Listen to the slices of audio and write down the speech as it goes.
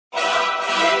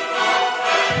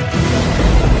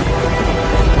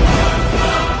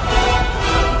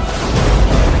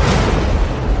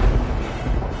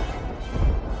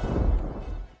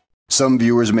Some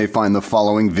viewers may find the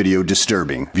following video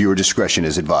disturbing. Viewer discretion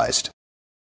is advised.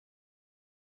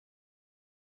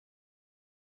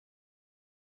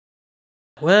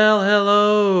 Well,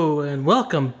 hello and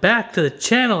welcome back to the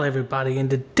channel, everybody. In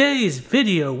today's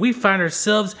video, we find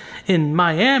ourselves in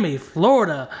Miami,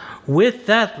 Florida, with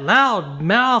that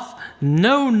loudmouth,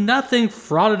 know-nothing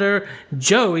frauditor,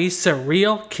 Joey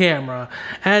Surreal Camera,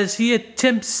 as he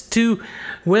attempts to,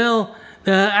 well,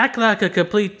 act like a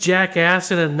complete jackass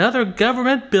in another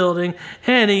government building,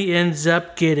 and he ends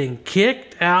up getting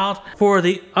kicked out for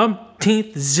the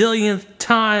umpteenth zillionth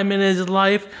time in his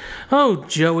life. Oh,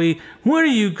 Joey, when are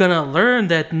you gonna learn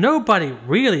that nobody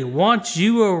really wants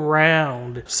you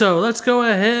around? So let's go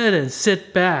ahead and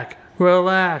sit back,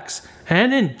 relax,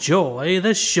 and enjoy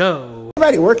the show.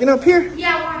 Everybody working up here?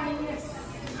 Yeah, one, yes.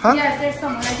 Huh? Yes, there's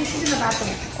someone. I think she's in the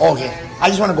bathroom. Okay. I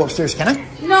just want to go upstairs. Can I?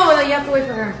 No, you have to wait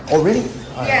for her. Oh, really?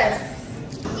 All Yes.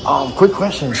 Quick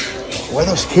question. Were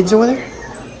those kids over there?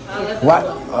 What?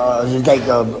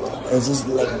 Is this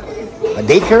like a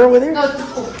daycare over there? No, it's the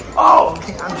school. Oh,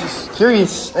 okay. I'm just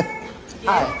curious.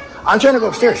 Hi. I'm trying to go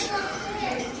upstairs.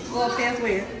 Go upstairs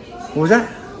where? What was that?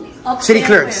 Upstairs City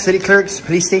clerks. where? City clerks.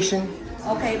 Police station.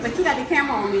 Okay, but you got the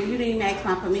camera on me. You didn't even ask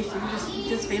my permission. You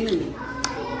just filming me.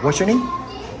 What's your name?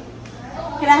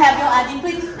 Can I have your ID,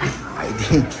 please?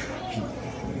 ID.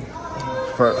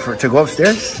 For to go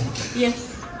upstairs? Yes.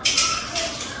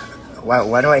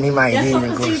 Why do I need my ID That's to what go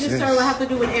procedures, upstairs? sir, will have to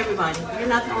do with everybody. You're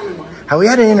not the only one. Have we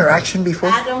had an interaction before?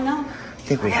 I don't know. I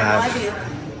think we I have. have no idea.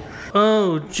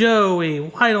 Oh, Joey,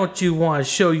 why don't you want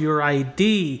to show your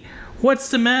ID? What's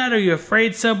the matter? You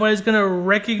afraid somebody's gonna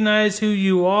recognize who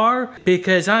you are?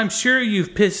 Because I'm sure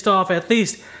you've pissed off at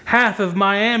least half of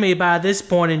Miami by this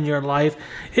point in your life.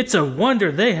 It's a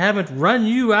wonder they haven't run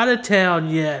you out of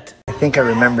town yet. I think I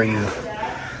remember you.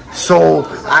 So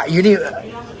you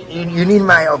need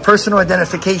my personal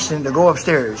identification to go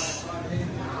upstairs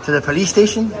to the police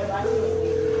station.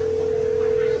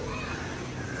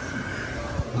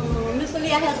 Mr.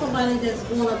 Lee, I have somebody that's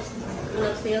going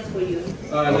upstairs for you.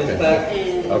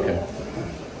 Okay. And Okay.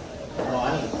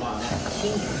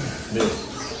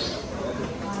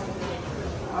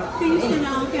 can you send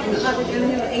Captain Other in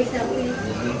here ASAP, please?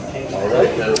 All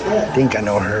right. I think I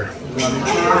know her.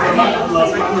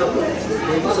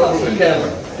 What's up with the camera?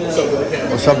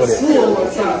 What's up with it?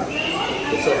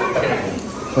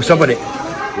 What's up with it?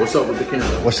 What's up with the camera?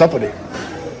 What's up with it?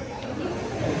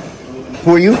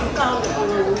 Who are you?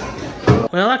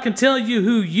 Well, I can tell you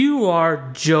who you are,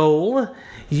 Joel.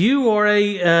 You are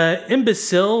a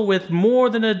imbecile with more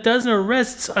than a dozen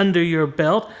arrests under your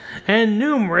belt and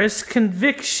numerous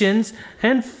convictions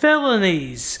and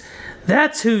felonies.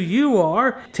 That's who you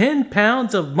are. 10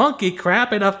 pounds of monkey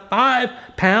crap in a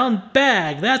 5-pound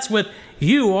bag. That's what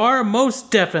you are,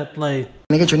 most definitely.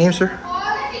 Can I get your name, sir?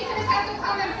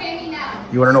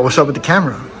 You want to know what's up with the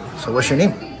camera? So what's your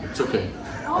name? It's okay.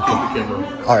 I'll keep the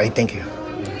camera. All right, thank you.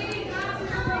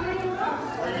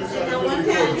 One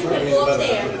time you can go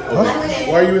upstairs.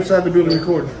 Why are you inside the building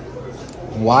recording?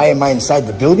 Why am I inside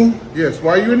the building? Yes,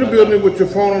 why are you in the building with your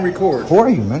phone on record? Who are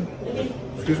you, man?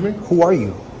 Excuse me? Who are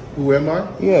you? Who am I?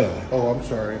 Yeah. Oh, I'm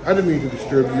sorry. I didn't mean to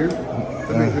disturb you.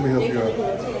 Let me help you out.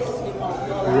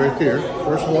 You're right there.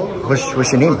 First of all.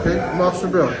 What's your name? Okay, I'm Officer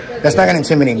Bell. That's not going to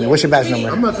intimidate me. What's your badge number?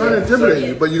 I'm not trying to intimidate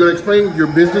you, but you're going to explain your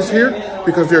business here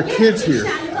because there are kids here.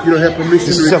 You don't have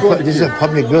permission to record. This is a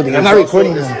public building. I'm It's not also-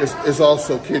 recording them. It's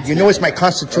also kids. You know it's my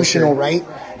constitutional right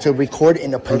to record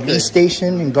in a police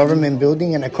station in government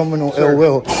building, and I come with no ill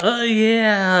will.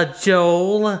 Yeah,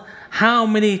 Joel. How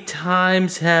many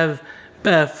times have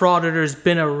frauditors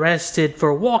been arrested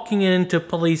for walking into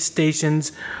police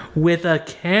stations with a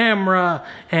camera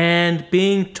and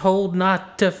being told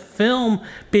not to film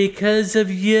because of,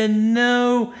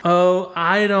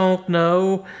 I don't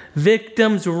know,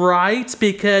 victims' rights?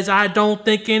 Because I don't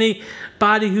think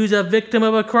anybody who's a victim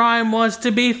of a crime wants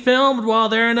to be filmed while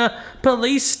they're in a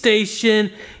police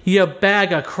station, you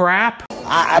bag of crap.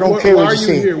 I don't care what you Why are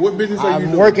say. you here? What business are you I'm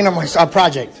doing? working on my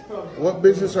project. What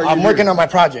business are you I'm working on my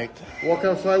project. Walk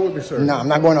outside with me, sir. No, I'm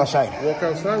not going outside. Walk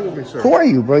outside with me, sir. Who are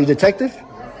you, bro? You detective?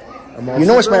 You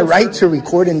know it's my right to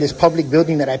record in this public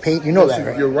building that I paid? You know that,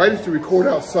 right? Your right is to record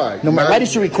outside. No, my right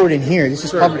is to record in here. This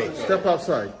is Sir, public. Step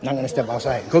outside. I'm not going to step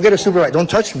outside. Go get a supervisor. Don't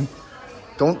touch me.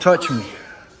 Don't touch me.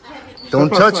 Don't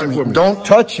Step touch outside me. for me. Don't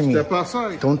touch me. Step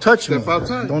outside. Don't touch me. Step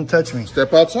outside. Don't touch me.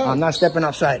 Step outside. I'm not stepping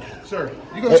outside. Sir,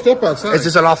 you're going to step outside. Is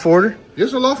this a lawful order?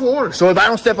 It's a lawful order. So if I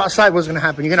don't step outside, what's going to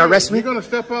happen? You're going to arrest me? You're going to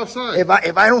step outside. If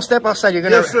I don't step outside, you're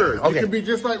going to... Yes, sir. Okay. You can be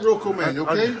just like Rocco Man,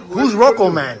 okay? Who's Rocco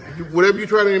Man? Whatever you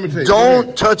try to imitate.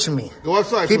 Don't touch me. Go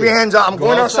outside, Keep please. your hands out. I'm Go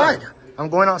going outside. I'm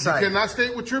going outside. You cannot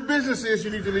state what your business is. You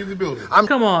need to leave the building.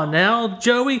 Come on now,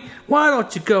 Joey. Why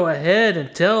don't you go ahead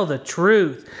and tell the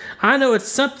truth? I know it's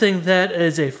something that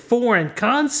is a foreign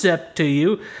concept to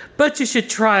you, but you should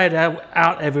try it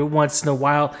out every once in a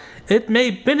while. It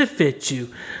may benefit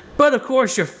you. But of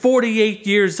course, you're 48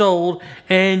 years old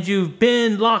and you've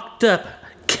been locked up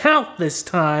countless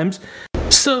times.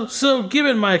 So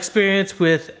given my experience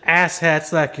with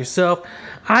asshats like yourself,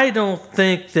 I don't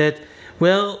think that,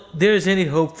 well, there's any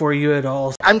hope for you at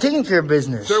all. I'm taking care of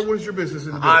business. Sir, what is your business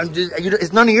in the building?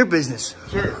 It's none of your business.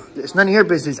 Sir. It's none of your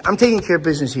business. I'm taking care of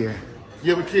business here.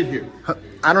 You have a kid here.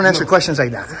 I don't answer questions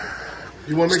like that.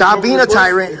 You want to Stop being a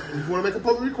tyrant. If you want to make a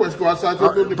public request, go outside to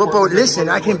the building. But listen,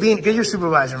 I can be. Get your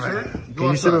supervisor, man. Get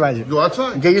your supervisor. Go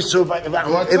outside. Get your supervisor.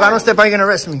 If I don't step out, you're gonna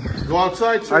arrest me. Go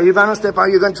outside, sir. If I don't step out,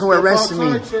 you're going to arrest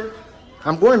me. Sir.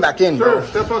 I'm going back in, bro. Sir,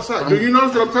 step outside. Do you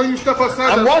notice that I'm telling you to step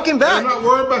outside? I'm walking back. I'm not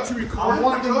worried about you recording. I'm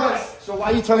walking back. So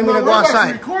why are you telling me to go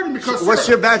outside? Because what's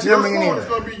your badge number you need? Your phone is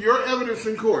going to be your evidence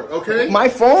in court, okay? My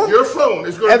phone? Your phone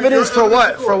is going to be evidence for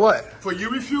what? For what? For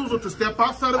your refusal to step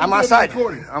outside of the I'm outside.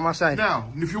 recording. I'm outside.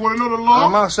 Now, if you want to know the law,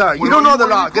 I'm outside. You don't know the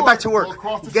law. Get back to work.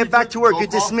 Get back to work. You're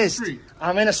dismissed.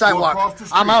 I'm in a sidewalk.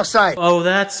 I'm outside. Oh,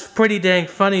 that's pretty dang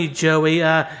funny, Joey.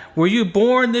 Were you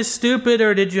born this stupid,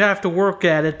 or did you have to work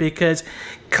at it? Because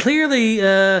clearly,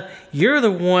 you're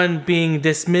the one being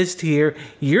dismissed here.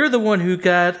 You're the one who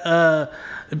got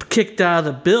kicked out of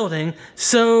the building.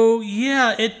 So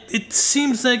yeah, it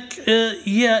seems like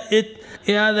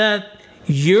that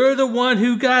you're the one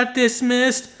who got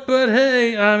dismissed. But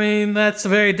hey, I mean, that's the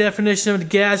very definition of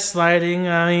gaslighting.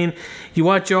 I mean, you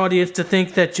want your audience to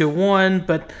think that you won,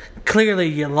 but clearly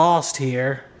you lost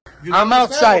here. I'm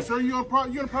outside. Sir, you're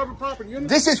on private property.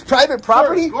 This is private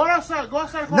property? Sir, go outside. Go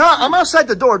outside. No, I'm outside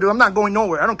the door, dude. I'm not going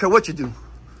nowhere. I don't care what you do.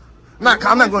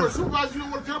 I'm not going.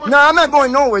 No, I'm not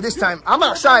going nowhere this time. I'm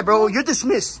outside, bro. You're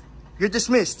dismissed. You're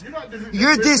dismissed.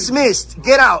 You're dismissed.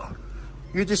 Get out.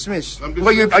 You're dismissed. Are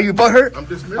you butthurt? I'm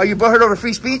dismissed. Are you butthurt over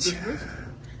free speech?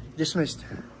 Dismissed.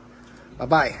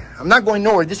 Bye-bye. I'm not going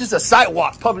nowhere. This is a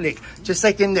sidewalk, public, just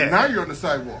like in there. Now you're on the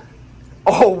sidewalk.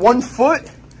 Oh, 1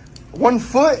 foot? 1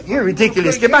 foot? You're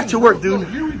ridiculous. Get back to work, dude.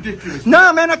 You're ridiculous.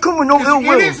 Nah, man, I come with no ill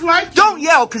will. Idiots like Don't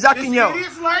yell, because I can yell.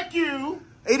 Idiots like you.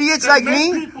 Idiots like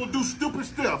me? People do stupid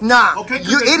stuff. Nah, okay,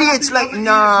 you idiots like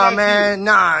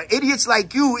nah. Idiots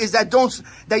like you is that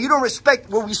you don't respect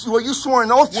what you swore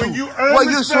an oath to. When you earn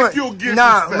respect, you'll give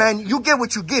respect. Man, you get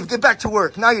what you give. Get back to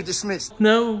work. Now you're dismissed.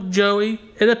 No, Joey,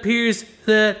 it appears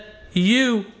that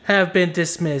you have been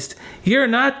dismissed. You're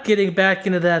not getting back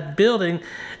into that building,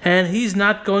 and he's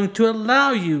not going to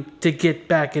allow you to get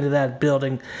back into that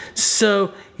building.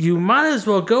 So you might as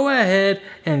well go ahead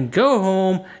and go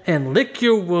home and lick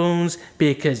your wounds,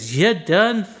 because you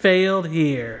done failed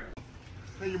here.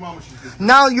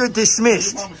 Now you're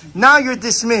dismissed. Now you're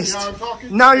dismissed.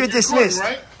 Now you're dismissed.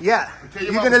 Yeah.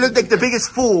 You're going to look like the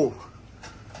biggest fool.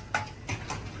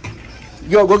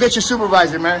 Yo, go get your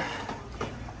supervisor, man.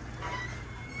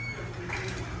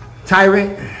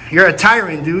 Tyrant. You're a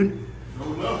tyrant, dude.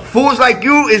 Fools like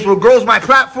you is what grows my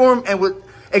platform and what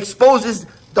exposes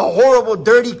the horrible,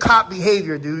 dirty cop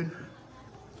behavior, dude.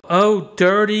 Oh,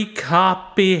 dirty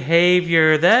cop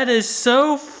behavior. That is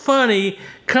so funny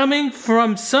coming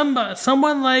from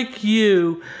someone like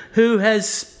you who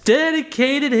has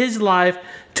dedicated his life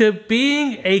to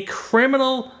being a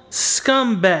criminal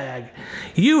scumbag.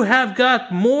 You have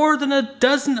got more than a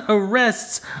dozen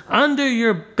arrests under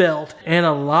your belt and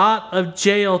a lot of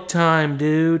jail time,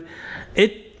 dude.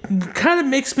 It kind of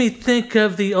makes me think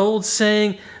of the old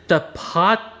saying, the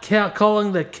pot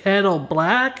calling the kettle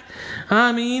black.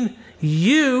 I mean,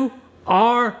 you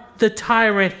are the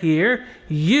tyrant here.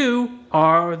 You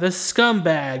are the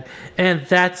scumbag. And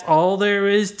that's all there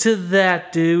is to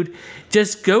that, dude.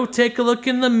 Just go take a look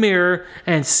in the mirror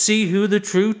and see who the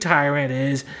true tyrant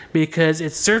is, because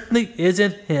it certainly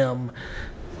isn't him.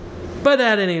 But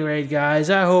at any rate, guys,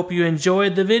 I hope you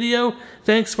enjoyed the video.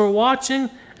 Thanks for watching,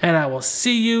 and I will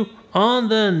see you on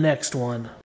the next one.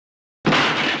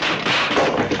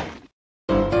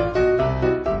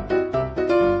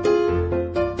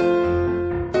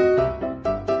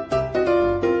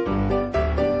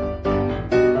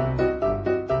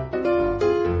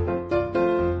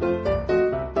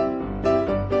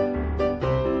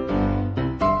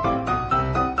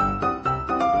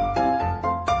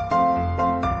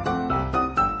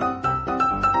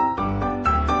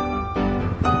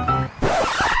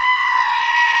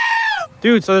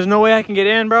 Dude, so there's no way I can get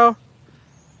in, bro?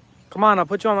 Come on, I'll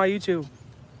put you on my YouTube.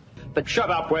 But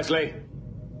shut up, Wesley.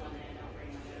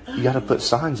 You gotta put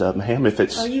signs up, ma'am, if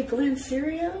it's... Are you Glenn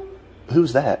Surreal?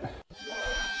 Who's that?